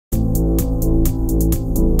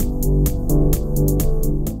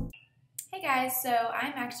guys, so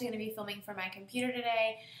I'm actually going to be filming from my computer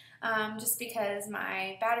today just because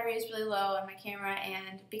my battery is really low on my camera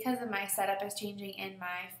and because of my setup is changing in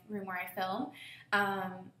my room where I film.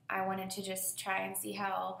 I wanted to just try and see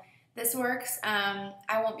how this works.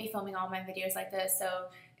 I won't be filming all my videos like this, so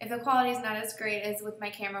if the quality is not as great as with my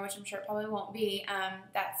camera, which I'm sure it probably won't be,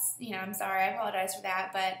 that's, I'm sorry, I apologize for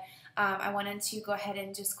that, but I wanted to go ahead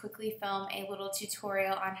and just quickly film a little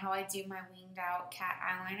tutorial on how I do my winged out cat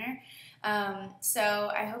eyeliner.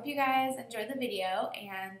 So I hope you guys enjoy the video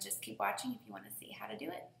and just keep watching if you want to see how to do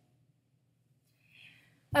it.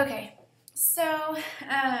 Okay, so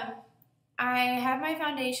I have my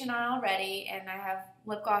foundation on already and I have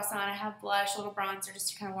lip gloss on, I have blush, a little bronzer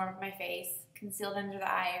just to kind of warm up my face, concealed under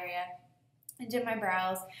the eye area. I did my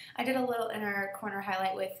brows. I did a little inner corner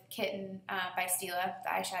highlight with Kitten by Stila, the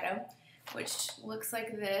eyeshadow, which looks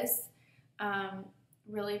like this.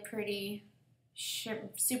 Really pretty,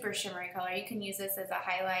 super shimmery color. You can use this as a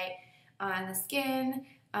highlight on the skin,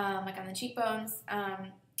 like on the cheekbones,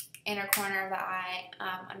 inner corner of the eye,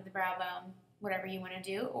 under the brow bone, whatever you want to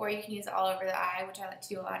do, or you can use it all over the eye, which I like to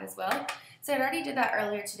do a lot as well. So I already did that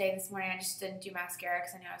earlier today, this morning. I just didn't do mascara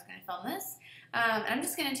because I knew I was going to film this. I'm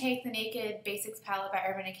just going to take the Naked Basics palette by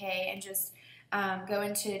Urban Decay and just go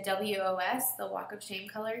into WOS, the Walk of Shame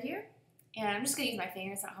color here. And I'm just going to use my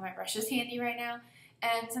fingers. I don't have my brushes handy right now.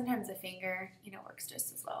 And sometimes a finger, works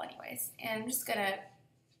just as well anyways. And I'm just going to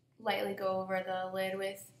lightly go over the lid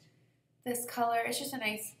with this color. It's just a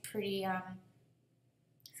nice, pretty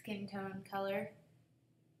skin tone color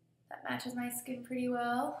that matches my skin pretty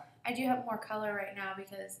well. I do have more color right now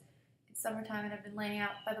because it's summertime and I've been laying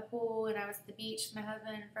out by the pool and I was at the beach with my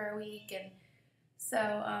husband for a week, and so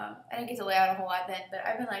I didn't get to lay out a whole lot then, but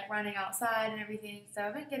I've been like running outside and everything, so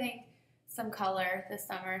I've been getting some color this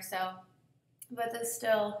summer. So, but this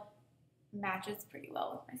still matches pretty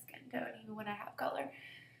well with my skin tone even when I have color.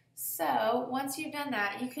 So once you've done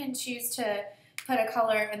that, you can choose to put a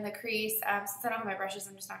color in the crease. Since I don't have my brushes,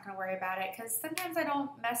 I'm just not going to worry about it because sometimes I don't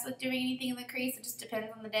mess with doing anything in the crease. It just depends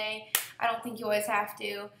on the day. I don't think you always have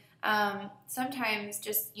to. Sometimes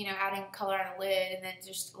just, adding color on the lid and then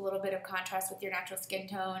just a little bit of contrast with your natural skin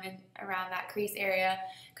tone and around that crease area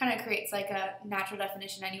kind of creates like a natural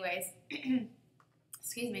definition anyways.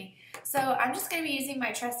 Excuse me. So I'm just going to be using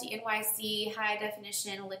my trusty NYC High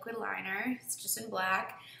Definition Liquid Liner. It's just in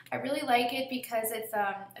black. I really like it because it's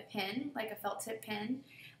a pin, like a felt tip pin.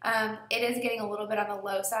 It is getting a little bit on the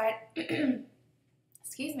low side.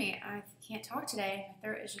 Excuse me, I can't talk today. My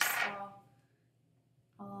throat is just all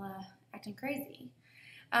acting crazy.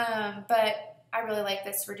 But I really like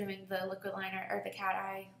this for doing the liquid liner or the cat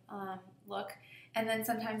eye look. And then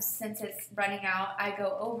sometimes since it's running out, I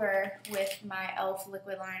go over with my e.l.f.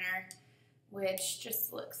 liquid liner, which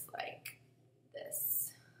just looks like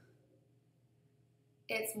this.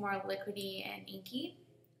 It's more liquidy and inky.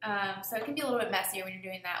 So it can be a little bit messier when you're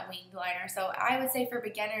doing that winged liner. So I would say for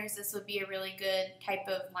beginners, this would be a really good type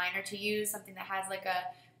of liner to use, something that has like a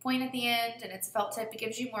point at the end and it's a felt tip. It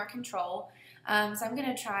gives you more control. So I'm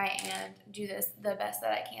going to try and do this the best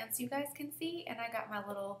that I can so you guys can see. And I got my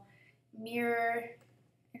little mirror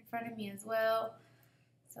in front of me as well,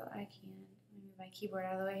 so I can move my keyboard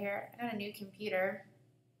out of the way here. I got a new computer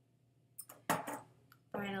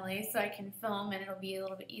finally, so I can film and it'll be a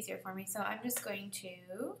little bit easier for me. So I'm just going to see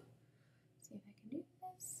if I can do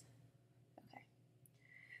this. Okay.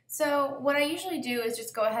 So what I usually do is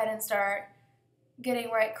just go ahead and start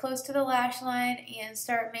getting right close to the lash line and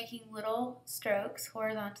start making little strokes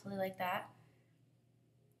horizontally like that.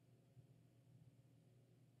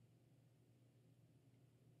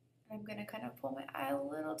 I'm going to kind of pull my eye a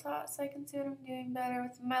little taut so I can see what I'm doing better.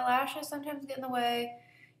 With my lashes sometimes get in the way.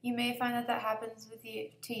 You may find that that happens with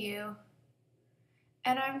you.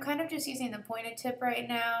 And I'm kind of just using the pointed tip right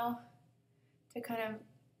now to kind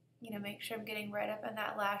of, make sure I'm getting right up in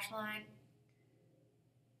that lash line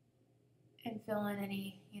and fill in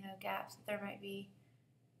any, gaps that there might be.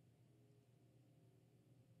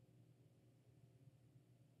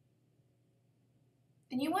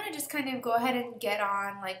 And you want to just kind of go ahead and get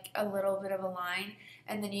on like a little bit of a line,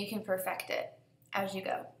 and then you can perfect it as you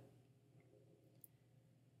go.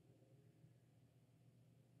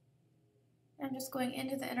 I'm just going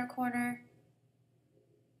into the inner corner.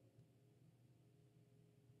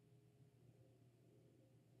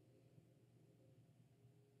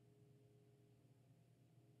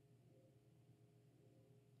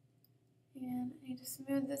 And I need to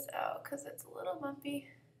smooth this out because it's a little bumpy.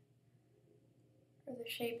 Or the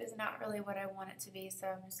shape is not really what I want it to be, so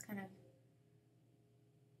I'm just kind of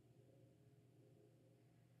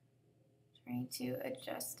trying to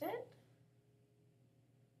adjust it.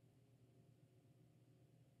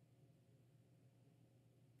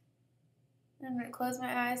 And I'm going to close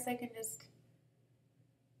my eyes so I can just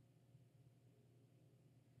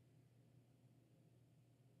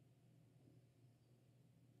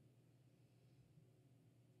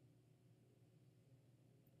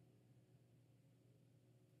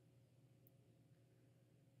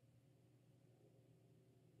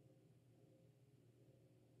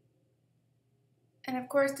and of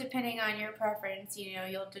course, depending on your preference, you know,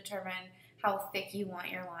 you'll determine how thick you want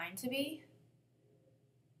your line to be.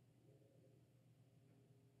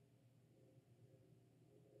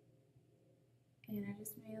 And I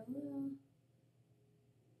just made a little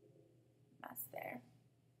mess there.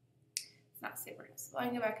 It's not super noticeable. I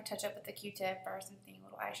can go back and touch up with the Q-tip or something, a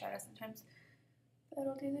little eyeshadow sometimes.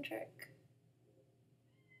 That'll do the trick.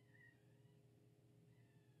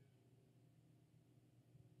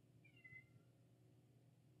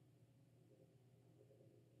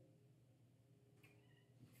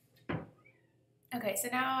 Okay, so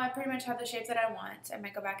now I pretty much have the shape that I want. I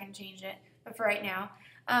might go back and change it, but for right now.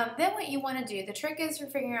 Then what you want to do, the trick is for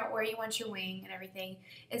figuring out where you want your wing and everything,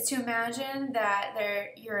 is to imagine that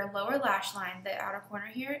your lower lash line, the outer corner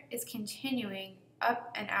here, is continuing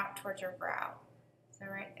up and out towards your brow. So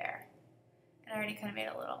right there. And I already kind of made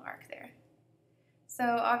a little mark there. So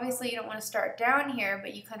obviously you don't want to start down here,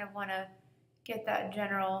 but you kind of want to get that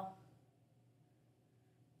general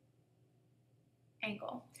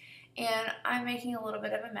angle. And I'm making a little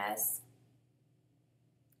bit of a mess.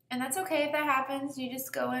 And that's okay if that happens. You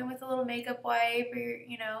just go in with a little makeup wipe or,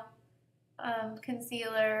 you know,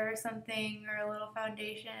 concealer or something, or a little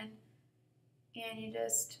foundation. And you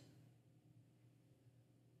just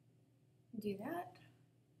do that.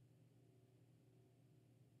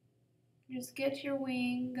 Just get your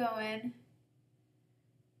wing going.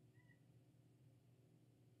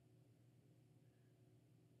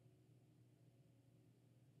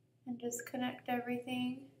 And just connect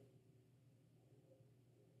everything.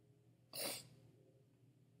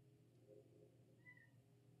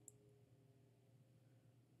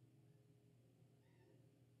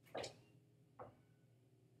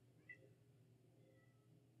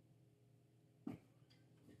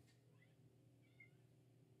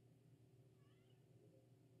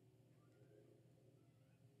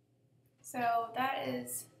 So that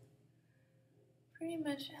is pretty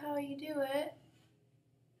much how you do it.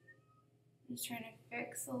 I'm just trying to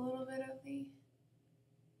fix a little bit of the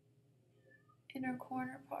inner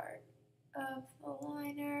corner part of the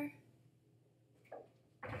liner.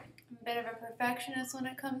 I'm a bit of a perfectionist when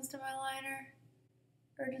it comes to my liner,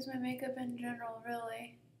 or just my makeup in general,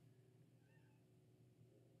 really.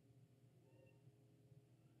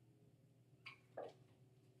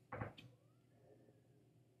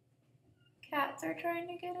 Cats are trying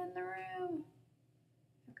to get in the room.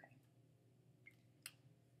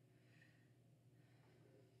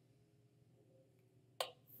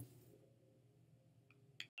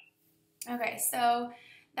 Okay, so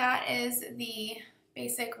that is the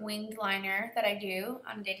basic winged liner that I do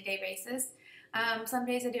on a day-to-day basis. Some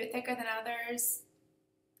days I do it thicker than others.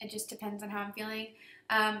 It just depends on how I'm feeling.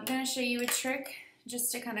 I'm going to show you a trick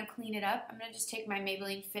just to kind of clean it up. I'm going to just take my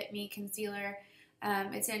Maybelline Fit Me concealer.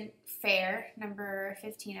 It's in Fair, number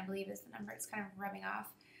 15, I believe is the number. It's kind of rubbing off.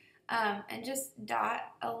 And just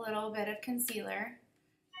dot a little bit of concealer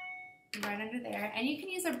right under there. And you can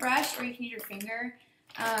use a brush or you can use your finger.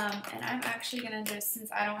 And I'm actually going to just,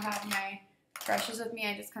 since I don't have my brushes with me,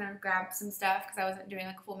 I just kind of grabbed some stuff because I wasn't doing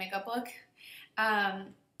like a full makeup look.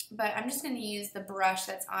 But I'm just going to use the brush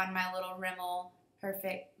that's on my little Rimmel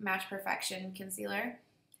Match Perfection concealer.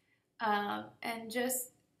 And just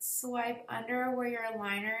swipe under where your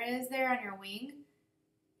liner is there on your wing.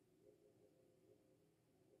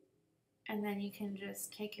 And then you can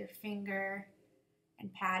just take your finger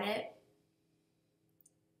and pat it.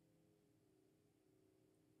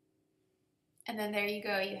 And then there you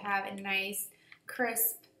go. You have a nice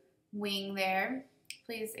crisp wing there.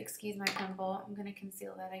 Please excuse my pimple. I'm going to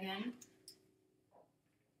conceal that again.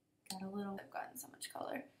 Got a little, I've gotten so much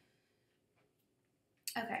color.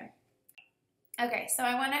 Okay. Okay, so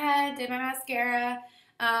I went ahead, did my mascara.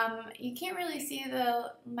 You can't really see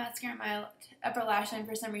the mascara in my upper lash line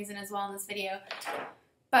for some reason as well in this video.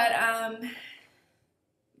 But,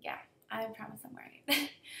 yeah, I promise I'm wearing it.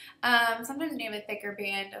 Sometimes when you have a thicker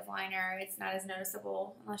band of liner, it's not as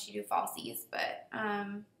noticeable unless you do falsies. But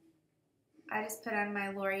I just put on my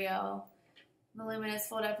L'Oreal Voluminous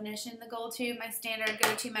Full Definition, the Gold Tube, my standard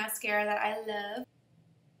go-to mascara that I love.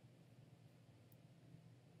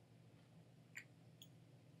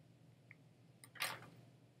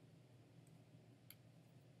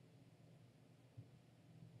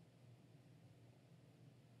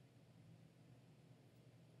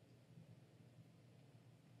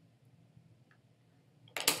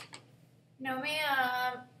 No,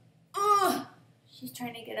 ma'am. Ugh. She's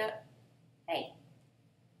trying to get up. Hey,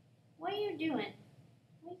 what are you doing?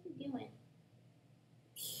 What are you doing?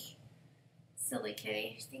 Silly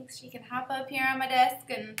kitty. She thinks she can hop up here on my desk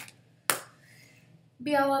and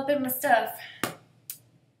be all up in my stuff.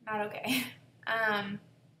 Not okay. I'm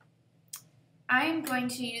going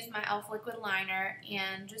to use my e.l.f. liquid liner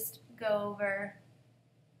and just go over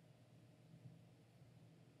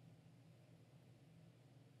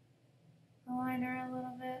the liner a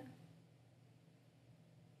little bit.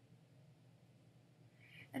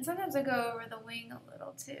 And sometimes I go over the wing a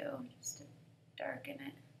little too, just to darken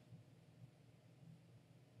it.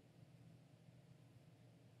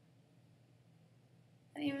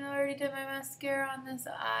 And even though I already did my mascara on this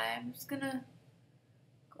eye, I'm just gonna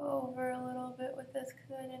go over a little bit with this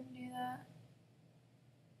because I didn't do that.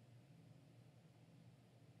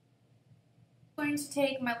 I'm going to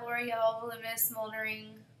take my L'Oreal Voluminous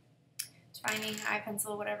Moldering Defining Eye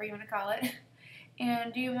Pencil, whatever you want to call it,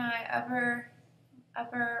 and do my upper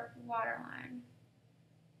waterline,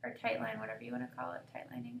 or tight line, whatever you want to call it, tight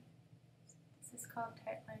lining. This is called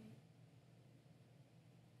tight lining.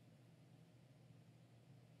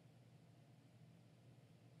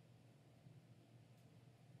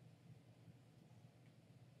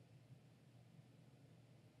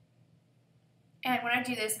 And when I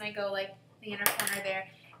do this and I go like the inner corner there,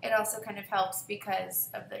 it also kind of helps because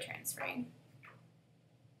of the transferring.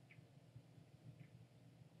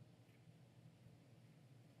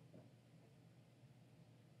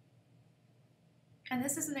 And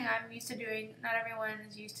this is something I'm used to doing. Not everyone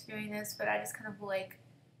is used to doing this, but I just kind of like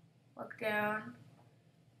look down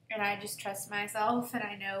and I just trust myself and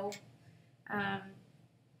I know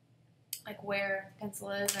like where pencil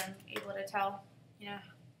is. I'm able to tell, you know,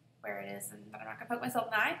 where it is and that I'm not going to poke myself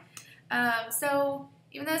in the eye. So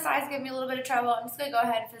even though this eye's giving me a little bit of trouble, I'm just going to go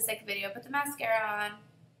ahead for the sake of the video, put the mascara on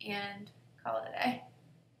and call it a day.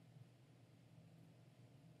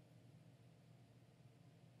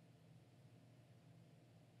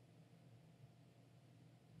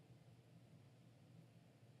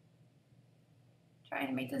 Trying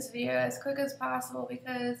to make this video as quick as possible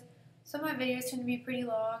because some of my videos tend to be pretty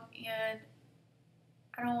long and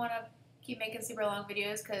I don't want to keep making super long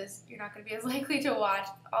videos because you're not going to be as likely to watch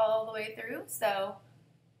all the way through. So,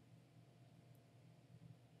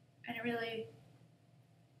 and it really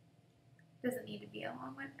doesn't need to be a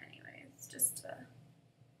long one anyway. It's just a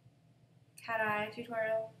cat eye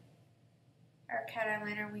tutorial or cat eye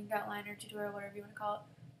liner, winged out liner tutorial, whatever you want to call it.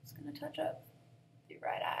 Just going to touch up the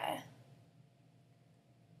right eye.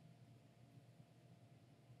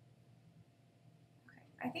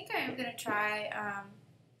 I think I'm going to try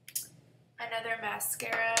another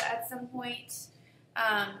mascara at some point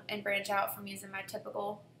and branch out from using my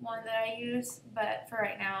typical one that I use. But for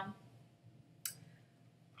right now,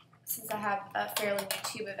 since I have a fairly new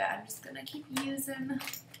tube of it, I'm just going to keep using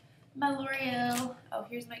my L'Oreal. Oh,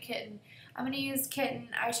 here's my Kitten. I'm going to use Kitten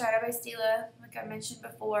eyeshadow by Stila, like I mentioned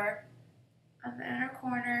before, on the inner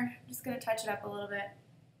corner. I'm just going to touch it up a little bit.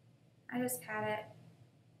 I just pat it.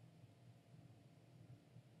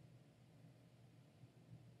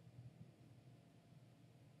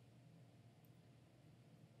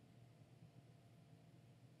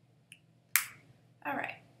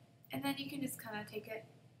 Alright, and then you can just kind of take it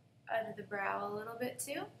under the brow a little bit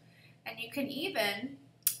too. And you can even,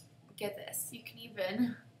 get this, you can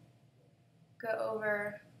even go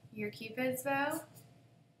over your Cupid's bow.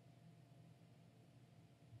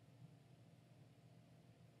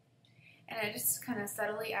 And it just kind of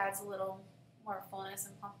subtly adds a little more fullness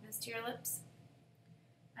and plumpness to your lips.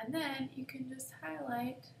 And then you can just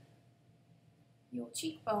highlight your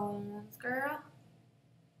cheekbones, girl.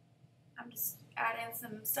 I'm just adding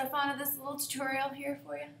some stuff onto this little tutorial here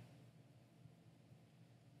for you.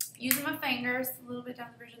 Using my fingers a little bit down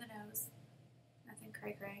the bridge of the nose. Nothing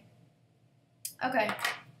cray-cray. Okay.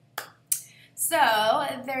 So,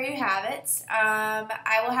 there you have it.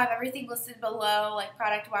 I will have everything listed below, like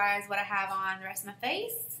product-wise, what I have on the rest of my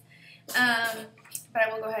face. But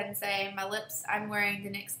I will go ahead and say my lips, I'm wearing the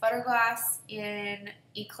NYX Butter Gloss in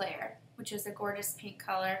Eclair, which is a gorgeous pink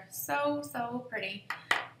color. So, so pretty.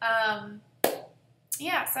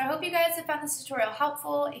 Yeah, so I hope you guys have found this tutorial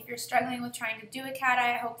helpful. If you're struggling with trying to do a cat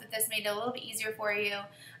eye, I hope that this made it a little bit easier for you.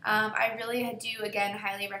 I really do, again,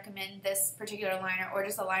 highly recommend this particular liner or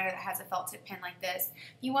just a liner that has a felt tip pen like this.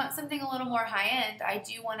 If you want something a little more high-end, I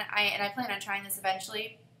plan on trying this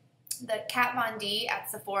eventually. The Kat Von D at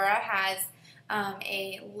Sephora has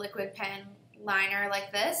a liquid pen liner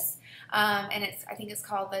like this, and I think it's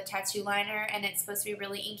called the tattoo liner, and it's supposed to be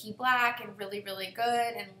really inky black and really, really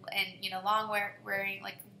good, and you know, long wearing,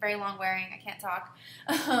 like very long wearing. I can't talk,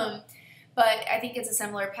 but I think it's a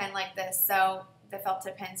similar pen like this. So the felt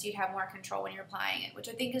tip pen, so you'd have more control when you're applying it, which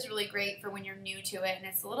I think is really great for when you're new to it and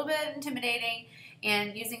it's a little bit intimidating.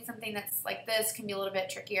 And using something that's like this can be a little bit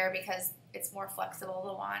trickier because it's more flexible,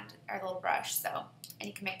 the wand or the little brush, so, and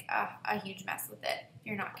you can make a huge mess with it if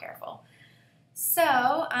you're not careful. So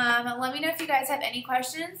let me know if you guys have any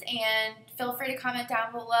questions, and feel free to comment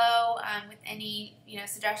down below with any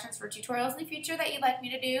suggestions for tutorials in the future that you'd like me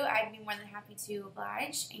to do. I'd be more than happy to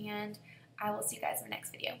oblige, and I will see you guys in the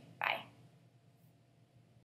next video. Bye.